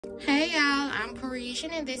Hey y'all, I'm Parisian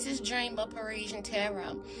and this is Dream of Parisian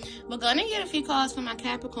Tarot. We're gonna get a few cards for my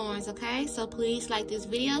Capricorns, okay? So please like this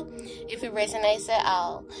video if it resonates at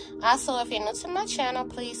all. Also, if you're new to my channel,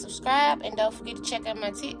 please subscribe and don't forget to check out my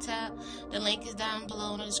TikTok. The link is down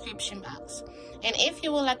below in the description box. And if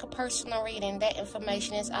you would like a personal reading, that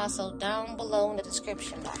information is also down below in the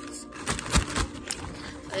description box.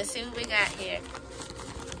 Let's see what we got here.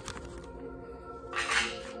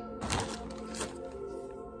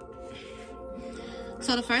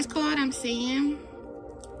 So the first card I'm seeing,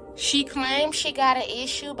 she claims she got an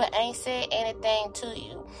issue but ain't said anything to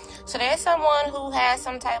you. So there's someone who has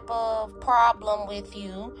some type of problem with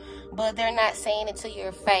you, but they're not saying it to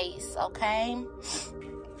your face, okay?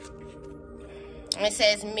 It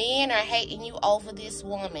says men are hating you over this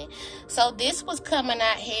woman. So this was coming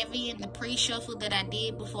out heavy in the pre-shuffle that I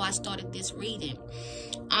did before I started this reading.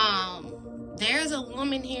 There's a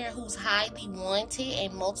woman here who's highly wanted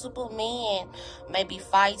and multiple men may be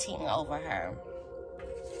fighting over her.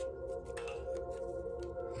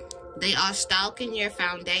 They are stalking your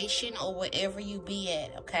foundation or wherever you be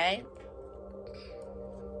at, okay?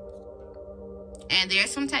 And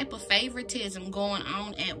there's some type of favoritism going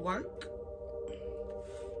on at work.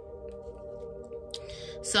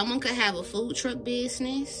 Someone could have a food truck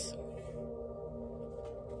business.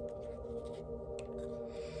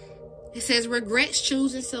 It says regrets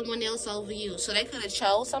choosing someone else over you. So they could have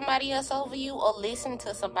chose somebody else over you or listened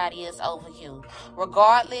to somebody else over you.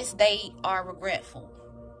 Regardless, they are regretful.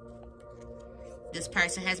 This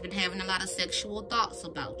person has been having a lot of sexual thoughts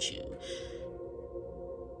about you.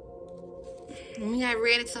 We got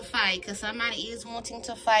ready to fight because somebody is wanting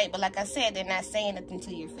to fight. But like I said, they're not saying nothing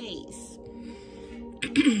to your face.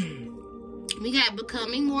 We got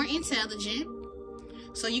becoming more intelligent.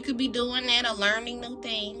 So you could be doing that or learning new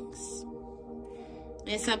things.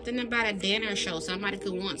 And something about a dinner show. Somebody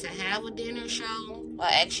could want to have a dinner show or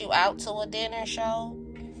ask you out to a dinner show.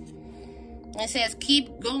 It says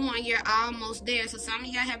keep going, you're almost there. So some of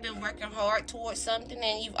y'all have been working hard towards something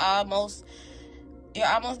and you're almost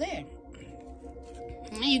there.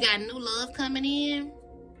 And you got new love coming in.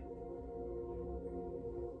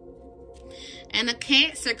 And a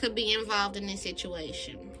Cancer could be involved in this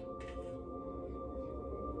situation.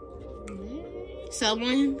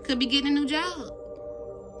 Someone could be getting a new job.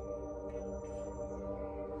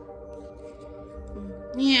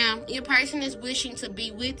 Yeah, your person is wishing to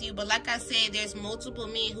be with you, but like I said, there's multiple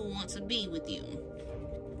men who want to be with you.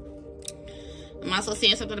 I'm also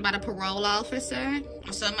seeing something about a parole officer,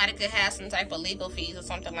 or somebody could have some type of legal fees or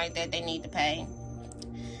something like that they need to pay.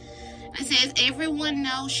 It says everyone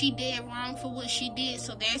knows she did wrong for what she did,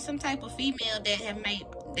 so there's some type of female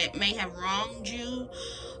that may have wronged you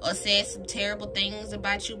or said some terrible things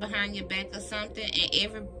about you behind your back or something, and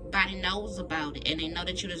everybody knows about it and they know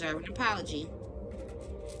that you deserve an apology.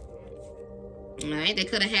 Alright, they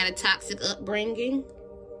could have had a toxic upbringing.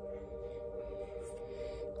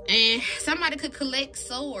 And somebody could collect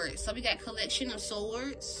swords. So we got collection of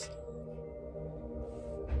swords.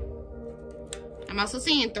 I'm also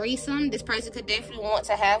seeing threesome. This person could definitely want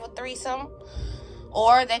to have a threesome.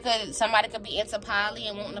 Or somebody could be into poly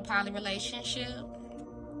and wanting a poly relationship.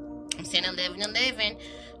 I'm seeing 1111.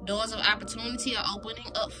 Doors of opportunity are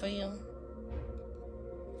opening up for you.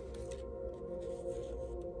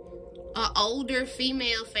 An older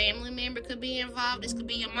female family member could be involved. This could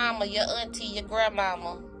be your mama, your auntie, your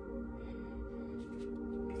grandmama.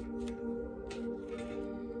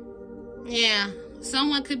 Yeah,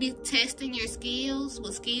 someone could be testing your skills,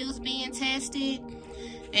 with skills being tested.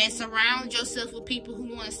 And surround yourself with people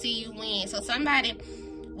who want to see you win. So somebody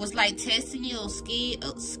was like testing your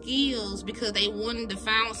skills because they wanted to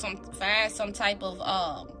find some type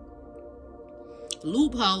of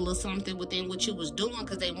loophole or something within what you was doing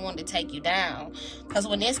because they wanted to take you down. Because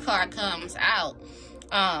when this card comes out,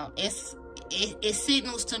 it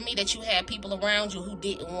signals to me that you had people around you who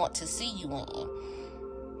didn't want to see you win.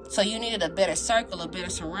 So you needed a better circle, a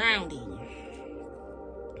better surrounding.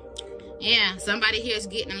 Yeah, somebody here is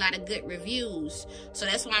getting a lot of good reviews. So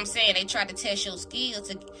that's what I'm saying. They try to test your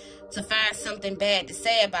skills to find something bad to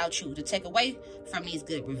say about you, to take away from these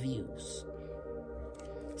good reviews.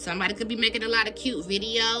 Somebody could be making a lot of cute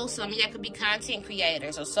videos. Some of y'all could be content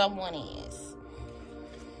creators, or someone is.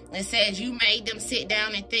 It says you made them sit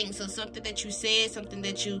down and think. So something that you said, something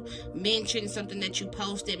that you mentioned, something that you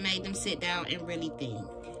posted made them sit down and really think.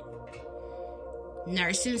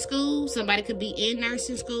 Nursing school. Somebody could be in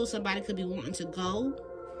nursing school. Somebody could be wanting to go.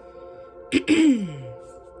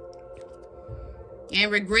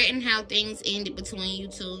 And regretting how things ended between you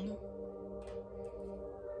two.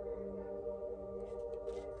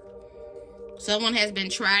 Someone has been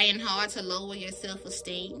trying hard to lower your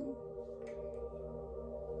self-esteem.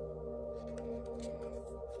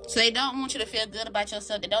 So they don't want you to feel good about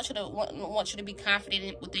yourself. They don't want you to be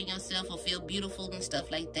confident within yourself or feel beautiful and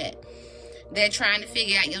stuff like that. They're trying to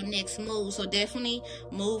figure out your next move. So definitely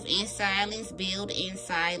move in silence, build in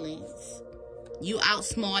silence. You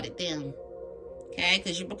outsmarted them. Okay,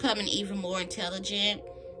 because you're becoming even more intelligent.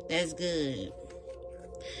 That's good.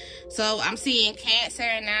 So I'm seeing Cancer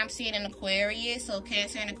and now I'm seeing an Aquarius. So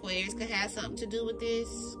Cancer and Aquarius could have something to do with this.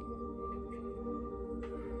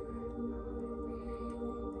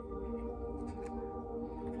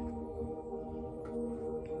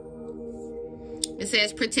 It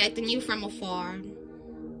says protecting you from afar.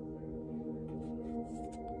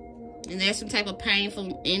 And there's some type of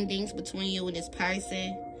painful endings between you and this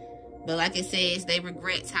person. But like it says, they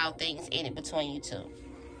regret how things ended between you two.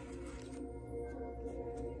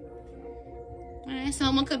 Alright,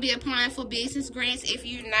 someone could be applying for business grants. If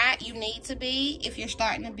you're not, you need to be. If you're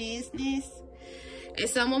starting a business. And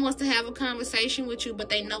someone wants to have a conversation with you, but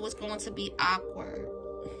they know it's going to be awkward.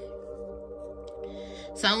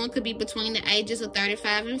 Someone could be between the ages of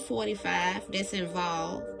 35 and 45 that's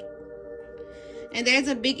involved. And there's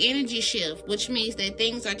a big energy shift, which means that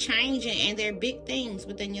things are changing and there are big things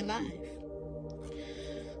within your life.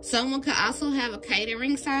 Someone could also have a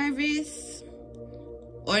catering service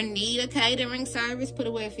or need a catering service. Put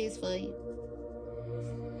away a fist for you.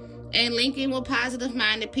 And linking with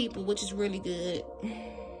positive-minded people, which is really good.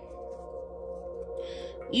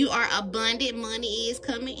 You are abundant. Money is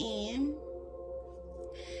coming in.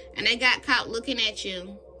 And they got caught looking at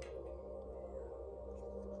you.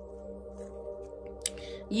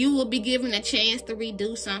 You will be given a chance to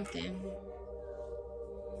redo something.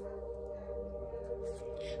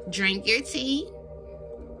 Drink your tea.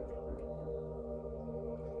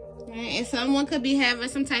 And someone could be having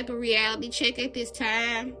some type of reality check at this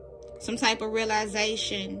time. Some type of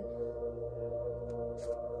realization.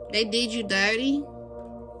 They did you dirty.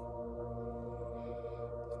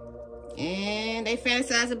 And they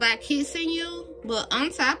fantasize about kissing you. But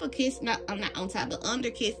on top of kissing, not on top, but under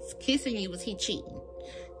kissing you was he cheating.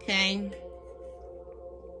 Okay.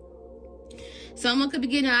 Someone could be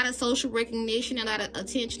getting a lot of social recognition, a lot of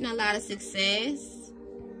attention, a lot of success.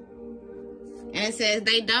 And it says,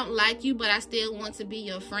 they don't like you, but I still want to be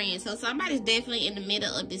your friend. So somebody's definitely in the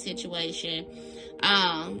middle of this situation.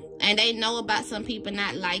 And they know about some people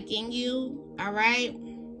not liking you. All right.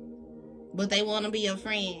 But they want to be your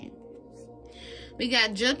friend. We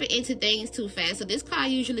got jumping into things too fast. So this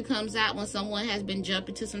card usually comes out when someone has been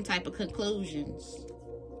jumping to some type of conclusions.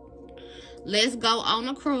 Let's go on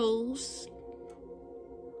a cruise.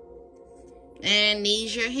 And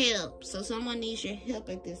needs your help. So someone needs your help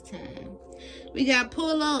at this time. We got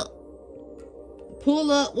pull up.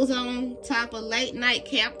 Pull up was on top of late night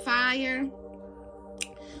campfire.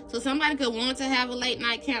 So somebody could want to have a late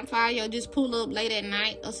night campfire or just pull up late at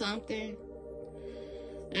night or something.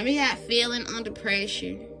 And we got feeling under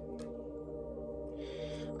pressure.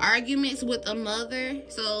 Arguments with a mother.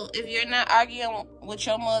 So if you're not arguing with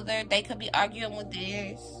your mother, they could be arguing with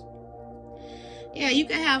theirs. Yeah, you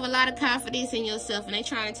can have a lot of confidence in yourself and they're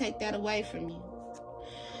trying to take that away from you.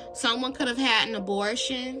 Someone could have had an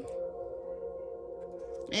abortion.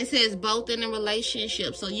 It says both in a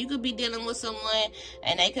relationship. So you could be dealing with someone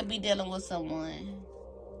and they could be dealing with someone.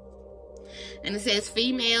 And it says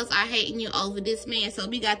females are hating you over this man. So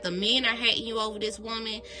we got the men are hating you over this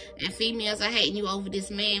woman and females are hating you over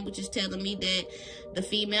this man, which is telling me that the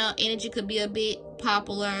female energy could be a bit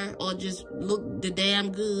popular or just look the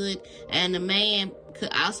damn good. And the man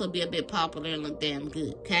could also be a bit popular and look damn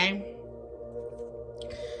good, okay?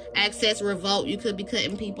 Access revolt, you could be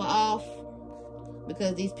cutting people off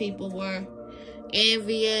because these people were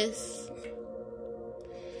envious.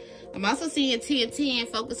 I'm also seeing 10-10,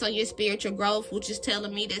 focus on your spiritual growth, which is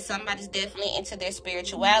telling me that somebody's definitely into their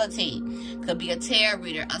spirituality. Could be a tarot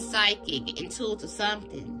reader, a psychic, intuitive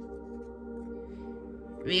something.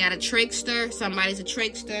 We got a trickster. Somebody's a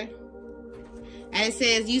trickster. And it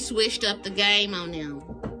says you switched up the game on them.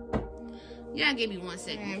 You gotta give me 1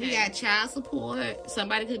 second. Okay? We got child support.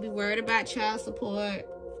 Somebody could be worried about child support.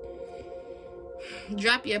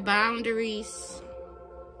 Drop your boundaries.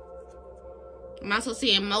 I'm also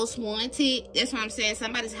seeing most wanted. That's what I'm saying.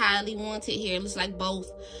 Somebody's highly wanted here. It looks like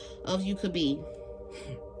both of you could be.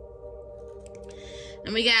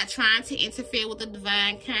 And we got trying to interfere with the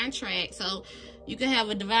divine contract. So you could have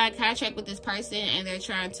a divine contract with this person and they're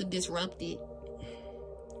trying to disrupt it.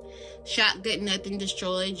 Shocked that nothing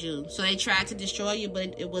destroyed you. So they tried to destroy you,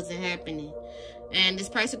 but it wasn't happening. And this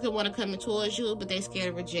person could want to come towards you, but they're scared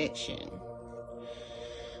of rejection.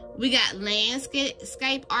 We got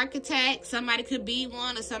landscape architect. Somebody could be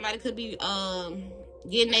one, or somebody could be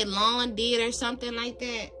getting their lawn did or something like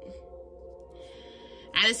that.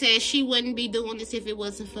 I just said she wouldn't be doing this if it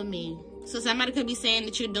wasn't for me. So somebody could be saying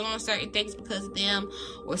that you're doing certain things because of them,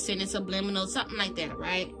 or sending subliminal, something like that,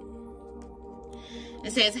 right?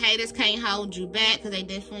 It says haters can't hold you back because they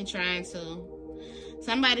definitely trying to.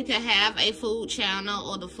 Somebody could have a food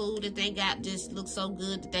channel, or the food that they got just looks so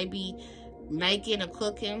good that they be making or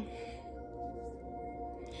cooking.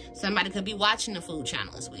 Somebody could be watching the food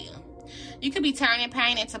channel as well. You could be turning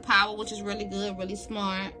pain into power, which is really good, really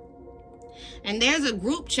smart. And there's a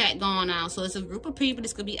group chat going on. So it's a group of people.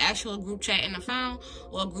 This could be actual group chat in the phone,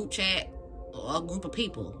 or a group chat, or a group of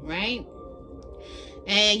people, right?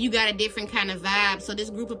 And you got a different kind of vibe. So this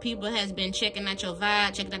group of people has been checking out your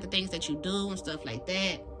vibe, checking out the things that you do and stuff like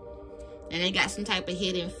that. And they got some type of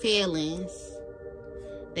hidden feelings.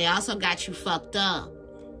 They also got you fucked up.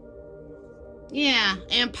 Yeah,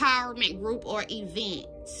 empowerment group or event.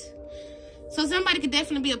 So somebody could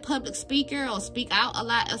definitely be a public speaker or speak out a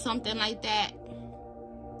lot or something like that.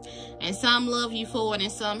 And some love you for it,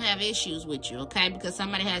 and some have issues with you, okay? Because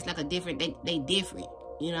somebody has like a different, they different,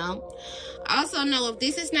 you know? Also know if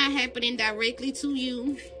this is not happening directly to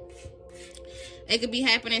you, it could be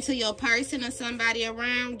happening to your person or somebody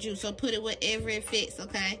around you. So put it wherever it fits,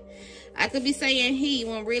 okay? I could be saying he,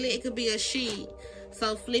 when really it could be a she.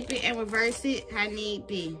 So flip it and reverse it how need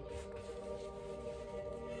be.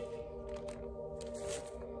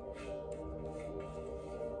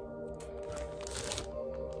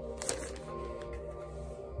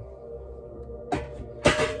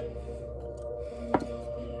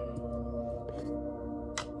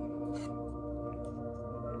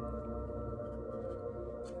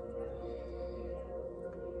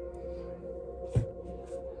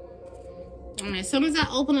 As soon as I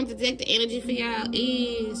open up the deck, the energy for y'all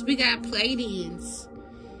is, we got Pleiadians.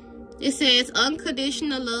 It says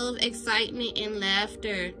unconditional love, excitement, and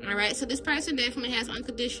laughter. All right, so this person definitely has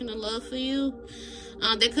unconditional love for you.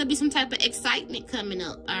 There could be some type of excitement coming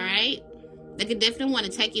up, all right? They could definitely want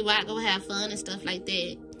to take you out, go have fun and stuff like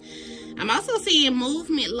that. I'm also seeing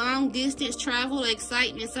movement, long distance travel,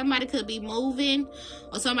 excitement. Somebody could be moving,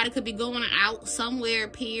 or somebody could be going out somewhere,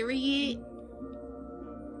 period.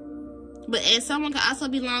 And someone could also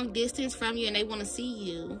be long distance from you and they want to see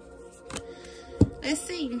you. Let's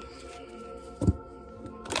see.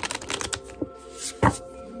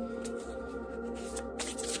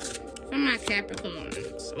 For my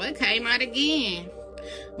Capricorns. What came out again?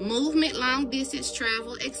 Movement, long distance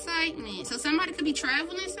travel, excitement. So somebody could be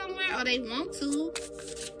traveling somewhere, or they want to.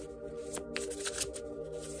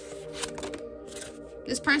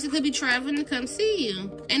 This person could be traveling to come see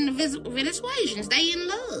you. And the Venezuelans, they in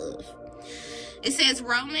love. It says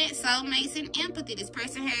romance, soulmates, and empathy. This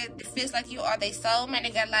person feels like you are their soulmate. They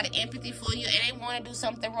got a lot of empathy for you, and they want to do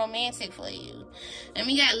something romantic for you. And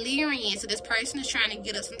we got Lyrian. So this person is trying to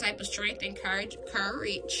get us some type of strength and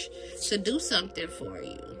courage to do something for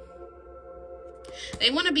you. They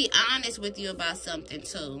want to be honest with you about something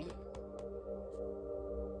too.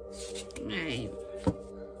 Right.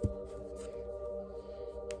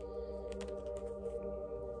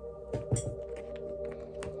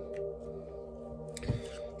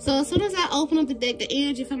 So as soon as I open up the deck, the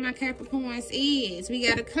energy for my Capricorns is, we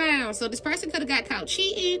got a clown. So this person could have got caught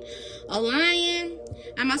cheating, a lion.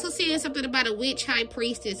 I'm also seeing something about a witch, high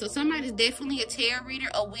priestess. So somebody's definitely a tarot reader,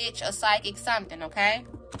 a witch, a psychic, something, okay?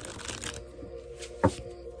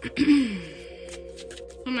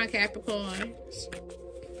 For my Capricorns.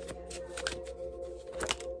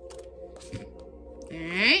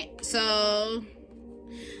 Alright, so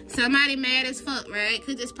somebody mad as fuck, right?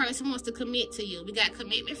 Because this person wants to commit to you. We got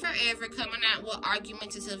commitment forever coming out with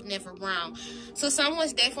argumentative, never wrong. So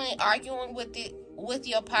someone's definitely arguing with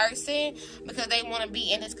your person because they want to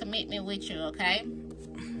be in this commitment with you, okay?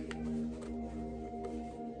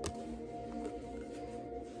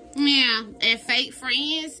 Yeah, and fake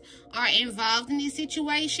friends are involved in this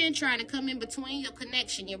situation, trying to come in between your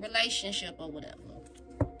connection, your relationship, or whatever.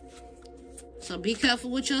 So be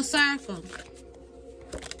careful with your circle.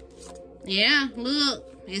 Yeah, look,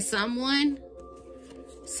 it's someone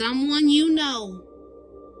you know,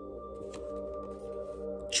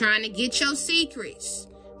 trying to get your secrets,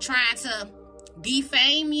 trying to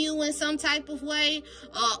defame you in some type of way,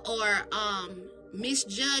 or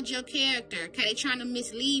misjudge your character. Okay, they trying to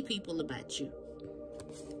mislead people about you.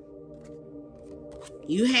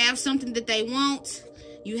 You have something that they want,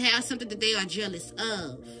 you have something that they are jealous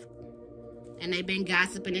of, and they've been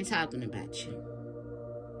gossiping and talking about you.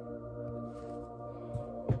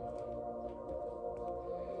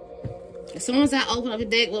 As soon as I open up the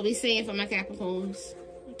deck, what we seeing for my Capricorns?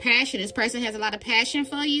 Passion. This person has a lot of passion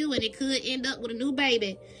for you, and it could end up with a new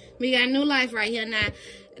baby. We got a new life right here now.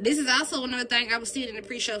 This is also another thing I was seeing in the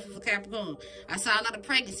pre-show for Capricorn. I saw a lot of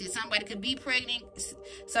pregnancy. Somebody could be pregnant.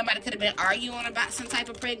 Somebody could have been arguing about some type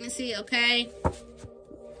of pregnancy, okay?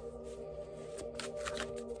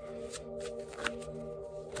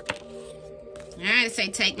 Alright, it say,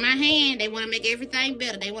 take my hand. They want to make everything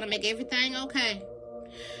better. They want to make everything okay.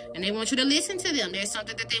 And they want you to listen to them. There's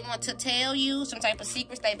something that they want to tell you. Some type of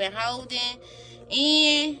secrets they've been holding.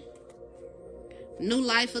 And new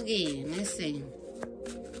life again. Let's see.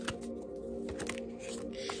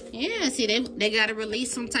 Yeah, see, they got to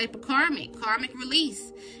release some type of karmic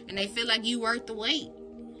release. And they feel like you worth the wait.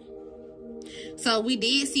 So we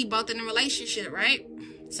did see both in a relationship, right?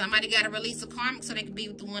 Somebody got to release a karmic so they can be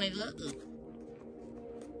with the one they love.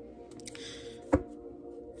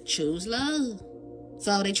 Choose love.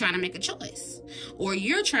 So they trying to make a choice. Or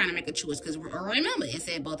you're trying to make a choice. Because remember, it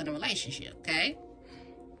said both in a relationship, okay?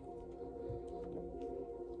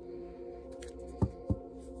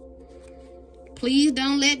 Please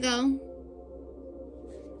don't let go.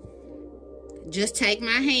 Just take my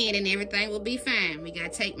hand and everything will be fine. We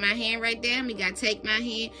got to take my hand right there. We got to take my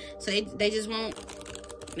hand. So they just want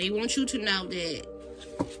you to know that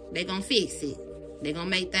they're going to fix it. They're going to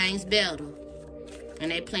make things better. And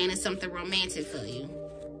they planning something romantic for you.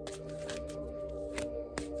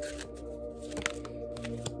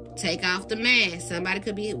 Take off the mask. Somebody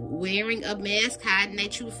could be wearing a mask, hiding their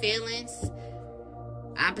true feelings.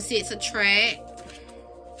 Opposites attract.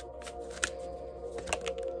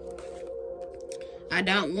 I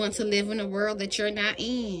don't want to live in a world that you're not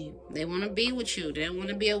in. They want to be with you. They don't want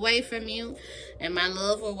to be away from you. And my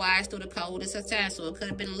love will rise through the coldest of times. So it could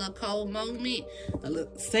have been a little cold moment, a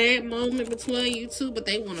little sad moment between you two, but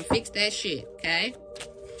they want to fix that shit, okay?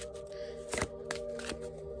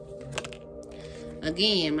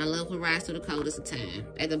 Again, my love will rise through the coldest of time.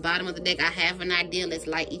 At the bottom of the deck, I have an idea. Let's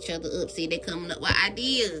light each other up. See, they're coming up with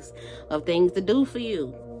ideas of things to do for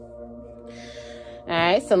you.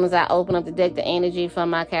 Alright, as soon as I open up the deck, the energy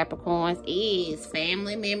from my Capricorns is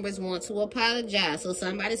family members want to apologize. So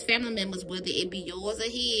somebody's family members, whether it be yours or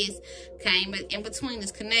his, came in between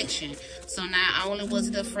this connection. So not only was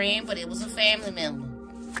it a friend, but it was a family member.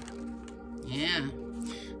 Yeah.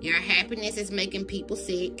 Your happiness is making people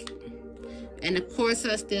sick. And of course,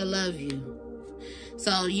 I still love you.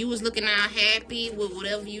 So you was looking out happy with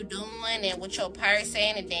whatever you doing and with your person,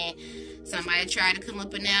 and then somebody tried to come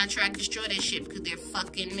up and down, try to destroy that shit because they're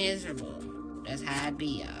fucking miserable. That's how it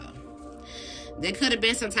be, y'all. There could have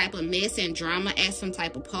been some type of mess and drama at some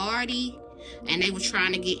type of party, and they were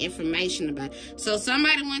trying to get information about it. So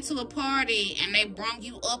somebody went to a party and they brung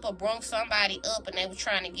you up or brung somebody up and they were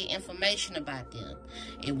trying to get information about them.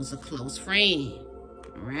 It was a close friend,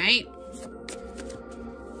 all right?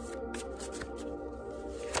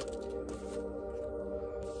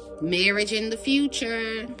 Marriage in the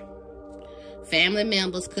future. Family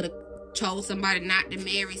members could have told somebody not to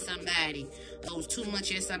marry somebody. It was too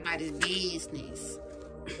much in somebody's business.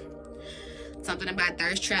 Something about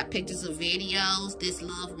thirst trap pictures or videos. This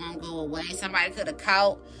love won't go away. Somebody could have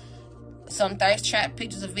caught some thirst trap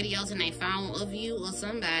pictures or videos in their phone of you or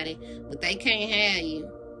somebody, but they can't have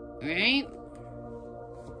you. Right?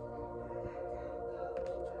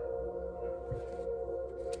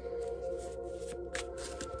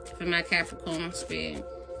 For my Capricorn spirit.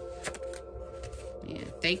 Yeah,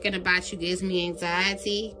 thinking about you gives me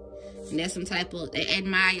anxiety. And that's some type of, they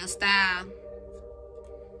admire your style.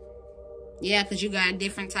 Yeah, because you got a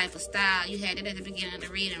different type of style. You had it at the beginning of the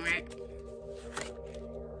reading, right?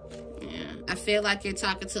 Yeah, I feel like you're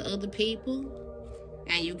talking to other people.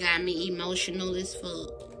 And you got me emotional as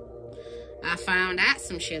fuck. I found out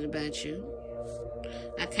some shit about you.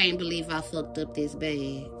 I can't believe I fucked up this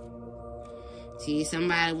bad. See,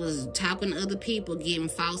 somebody was talking to other people, giving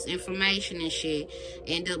false information and shit.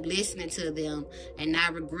 End up listening to them and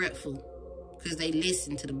not regretful because they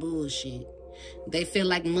listened to the bullshit. They feel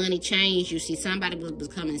like money changed you. See, somebody was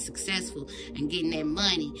becoming successful and getting that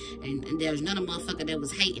money. And there was another motherfucker that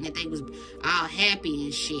was hating that they was all happy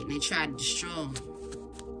and shit. And they tried to destroy them.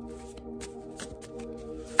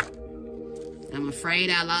 I'm afraid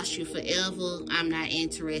I lost you forever. I'm not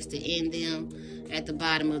interested in them. At the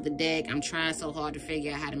bottom of the deck, I'm trying so hard to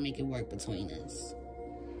figure out how to make it work between us.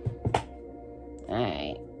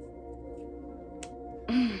 Alright.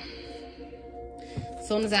 As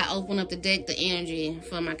soon as I open up the deck, the energy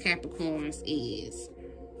for my Capricorns is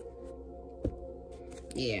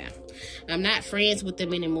Yeah. I'm not friends with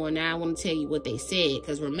them anymore. Now I want to tell you what they said.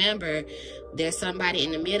 Because remember, there's somebody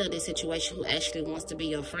in the middle of this situation who actually wants to be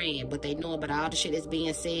your friend. But they know about all the shit that's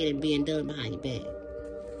being said and being done behind your back.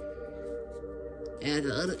 At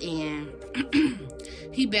the other end,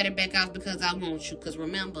 he better back off because I want you. Because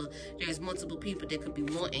remember, there's multiple people that could be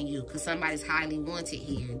wanting you. Because somebody's highly wanted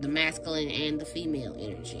here. The masculine and the female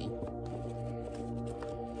energy.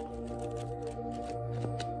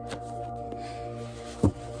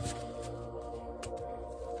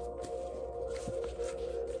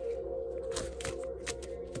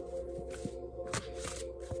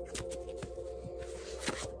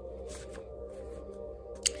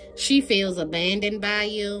 She feels abandoned by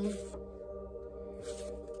you.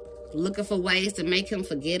 Looking for ways to make him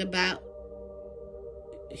forget about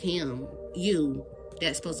him. You.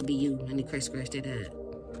 That's supposed to be you. Let me scratch that out.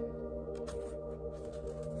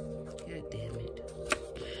 God damn it.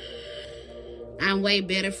 I'm way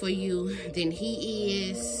better for you than he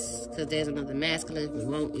is. Because there's another masculine who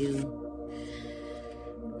wants you.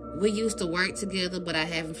 We used to work together, but I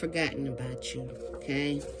haven't forgotten about you.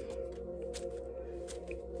 Okay?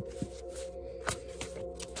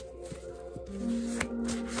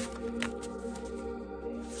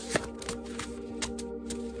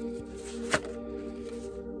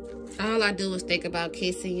 All I do is think about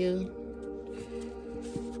kissing you.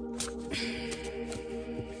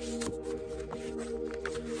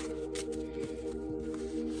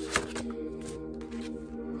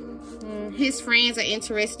 His friends are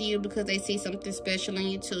interested in you because they see something special in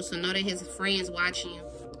you too. So know that his friends watching you.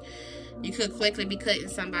 You could quickly be cutting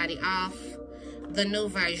somebody off. The new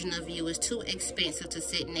version of you is too expensive to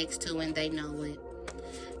sit next to, and they know it.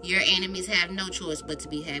 Your enemies have no choice but to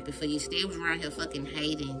be happy for you. They was around here fucking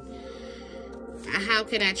hating. How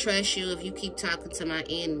can I trust you if you keep talking to my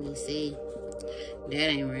enemy? See, that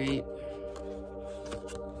ain't right.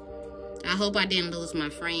 I hope I didn't lose my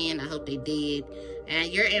friend. I hope they did.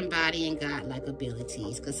 And you're embodying godlike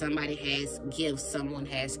abilities because somebody has gifts. Someone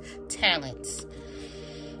has talents.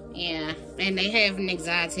 Yeah, and they have an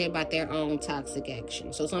anxiety about their own toxic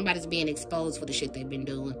action. So somebody's being exposed for the shit they've been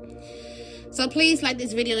doing. So please like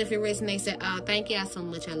this video if it resonates at all. Thank y'all so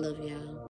much. I love y'all.